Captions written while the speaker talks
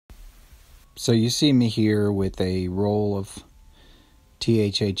So you see me here with a roll of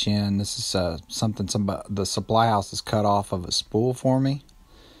THHN. This is something the supply house has cut off of a spool for me,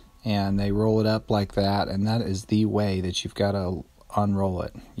 and they roll it up like that, and that is the way that you've got to unroll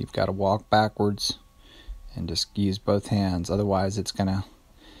it. You've got to walk backwards and just use both hands, otherwise it's going to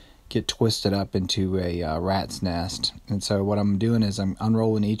get twisted up into a rat's nest. And so what I'm doing is I'm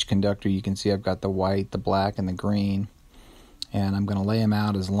unrolling each conductor. You can see I've got the white, the black, and the green, and I'm going to lay them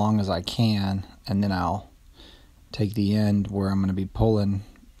out as long as I can, and then I'll take the end where I'm going to be pulling,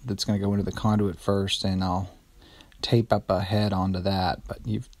 that's going to go into the conduit first, and I'll tape up a head onto that. But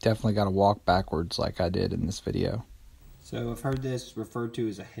you've definitely got to walk backwards like I did in this video. So I've heard this referred to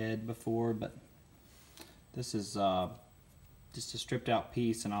as a head before, but this is just a stripped out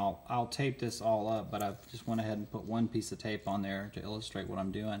piece, and I'll tape this all up, but I just went ahead and put one piece of tape on there to illustrate what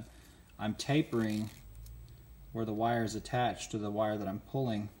I'm doing. I'm tapering where the wire is attached to the wire that I'm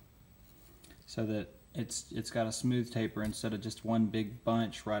pulling, so that it's got a smooth taper instead of just one big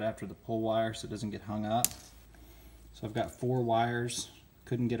bunch right after the pull wire, so it doesn't get hung up. So I've got 4 wires.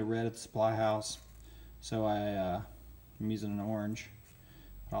 Couldn't get a red at the supply house, so I'm using an orange,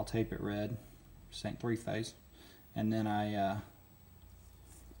 but I'll tape it red. This ain't 3-phase. And then I'm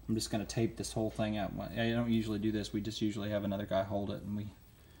just going to tape this whole thing out. I don't usually do this. We just usually have another guy hold it, and we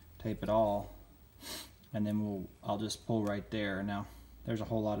tape it all, and then I'll just pull right there. Now there's a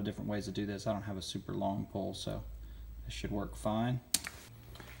whole lot of different ways to do this. I don't have a super long pull, so this should work fine.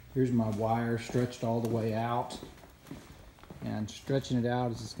 Here's my wire stretched all the way out, and stretching it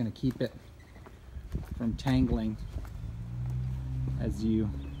out is just going to keep it from tangling as you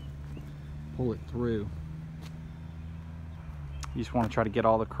pull it through. You just want to try to get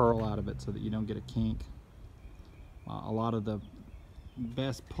all the curl out of it so that you don't get a kink. A lot of the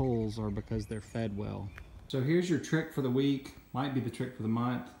best pulls are because they're fed well. So here's your trick for the week. Might be the trick for the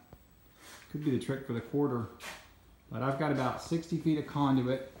month. Could be the trick for the quarter. But I've got about 60 feet of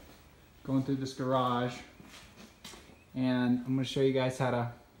conduit going through this garage. And I'm going to show you guys how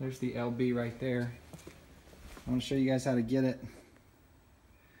to, there's the LB right there. I'm going to show you guys how to get it,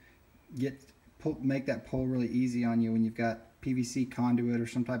 make that pull really easy on you when you've got PVC conduit or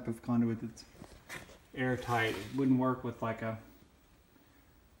some type of conduit that's airtight. It wouldn't work with like a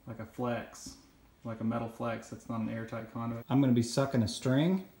flex, like a metal flex. That's not an airtight conduit. I'm going to be sucking a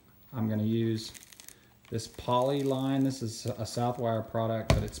string. I'm going to use this poly line. This is a Southwire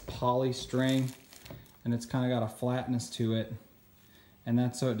product, but it's poly string, and it's kind of got a flatness to it, and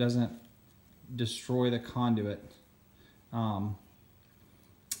that's so it doesn't destroy the conduit.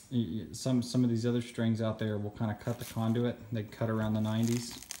 Some of these other strings out there will kind of cut the conduit. They cut around the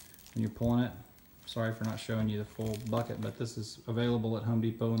 90s when you're pulling it. Sorry for not showing you the full bucket, but this is available at Home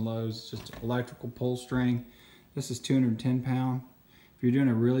Depot and Lowe's. It's just electrical pull string. This is 210 pound. If you're doing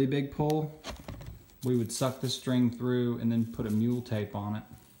a really big pull, we would suck this string through and then put a mule tape on it.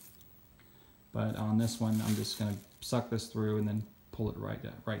 But on this one, I'm just going to suck this through and then pull it right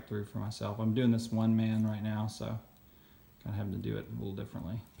through for myself. I'm doing this one man right now, so kind of having to do it a little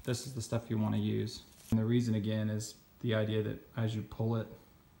differently. But this is the stuff you want to use. And the reason again is the idea that as you pull it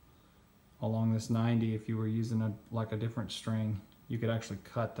along this 90, if you were using like a different string, you could actually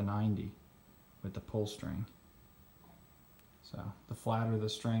cut the 90 with the pull string. So the flatter the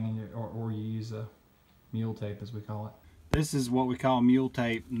string, or you use a mule tape, as we call it. This is what we call mule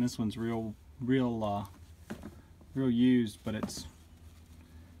tape, and this one's real used, but it's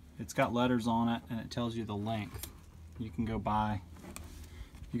got letters on it, and it tells you the length. You can go buy,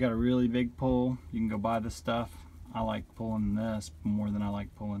 if you got a really big pull, you can go buy this stuff. I like pulling this more than I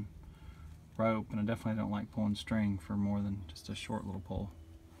like pulling rope, and I definitely don't like pulling string for more than just a short little pull.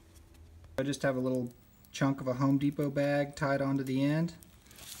 I just have a little chunk of a Home Depot bag tied onto the end.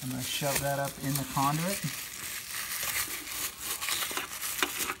 I'm going to shove that up in the conduit,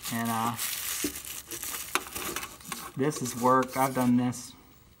 and this is work. I've done this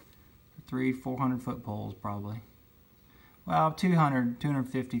for 300-400 foot poles probably. Well, 200,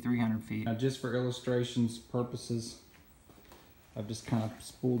 250, 300 feet. Now, just for illustrations purposes, I've just kind of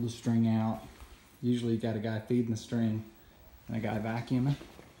spooled the string out. Usually you got a guy feeding the string and a guy vacuuming.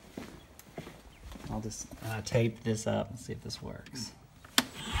 I'll just tape this up and see if this works. There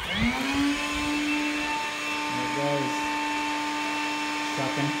it goes.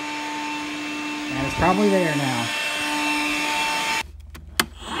 Sucking. And it's probably there now.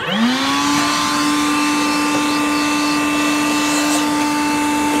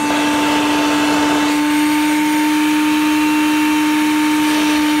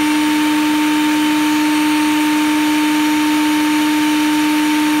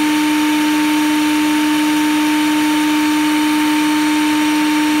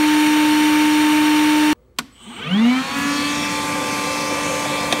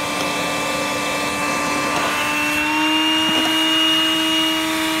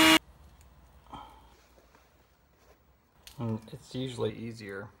 usually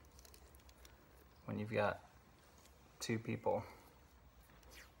easier when you've got two people.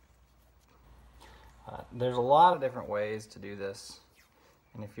 There's a lot of different ways to do this,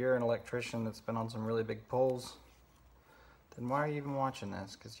 and if you're an electrician that's been on some really big pulls, then why are you even watching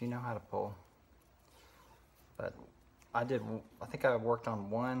this? Because you know how to pull. But I think I worked on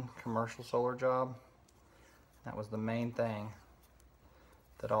one commercial solar job. That was the main thing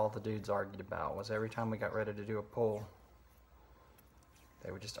that all the dudes argued about, was every time we got ready to do a pull,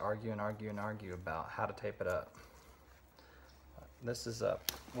 they would just argue and argue and argue about how to tape it up. This is a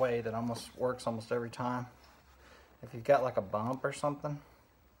way that almost works almost every time. If you've got like a bump or something,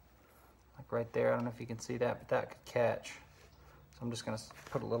 like right there, I don't know if you can see that, but that could catch. So I'm just gonna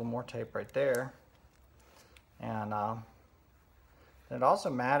put a little more tape right there. And it also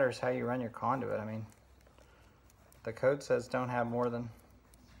matters how you run your conduit. I mean, the code says don't have more than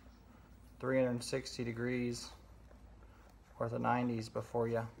 360 degrees worth of 90s before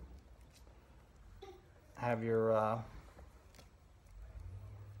you have your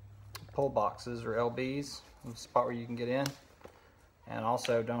pull boxes or LBs, a spot where you can get in, and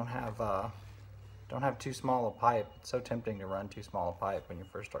also don't have too small a pipe. It's so tempting to run too small a pipe when you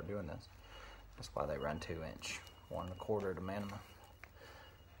first start doing this. That's why they run 2-inch, 1 1/4 to minimum.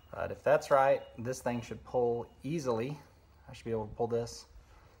 But if that's right, this thing should pull easily. I should be able to pull this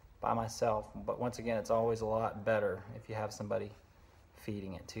by myself, but once again, it's always a lot better if you have somebody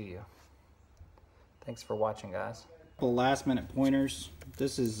feeding it to you. Thanks for watching, guys. Couple last minute pointers.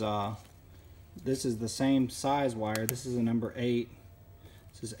 This is the same size wire. This is a number 8.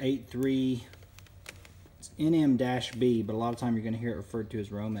 This is 8-3. It's NM-B, but a lot of time you're going to hear it referred to as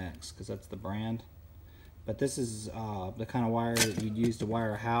Romex because that's the brand. But this is the kind of wire that you'd use to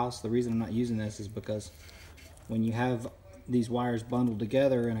wire a house. The reason I'm not using this is because when you have these wires bundled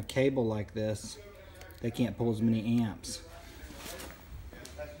together in a cable like this, they can't pull as many amps.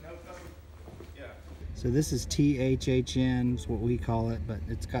 So this is THHN, is what we call it, but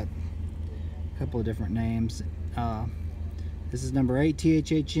it's got a couple of different names. This is number 8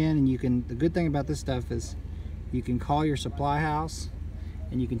 THHN, and the good thing about this stuff is you can call your supply house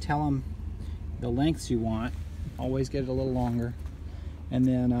and you can tell them the lengths you want. Always get it a little longer, and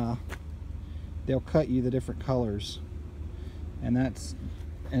then they'll cut you the different colors, and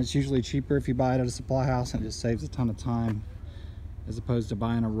it's usually cheaper if you buy it at a supply house, and it just saves a ton of time as opposed to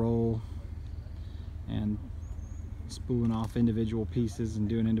buying a roll and spooling off individual pieces and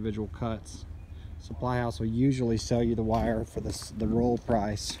doing individual cuts. Supply house will usually sell you the wire for the roll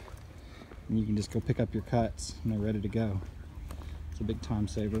price, and you can just go pick up your cuts and they're ready to go. It's a big time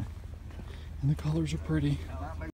saver, and the colors are pretty.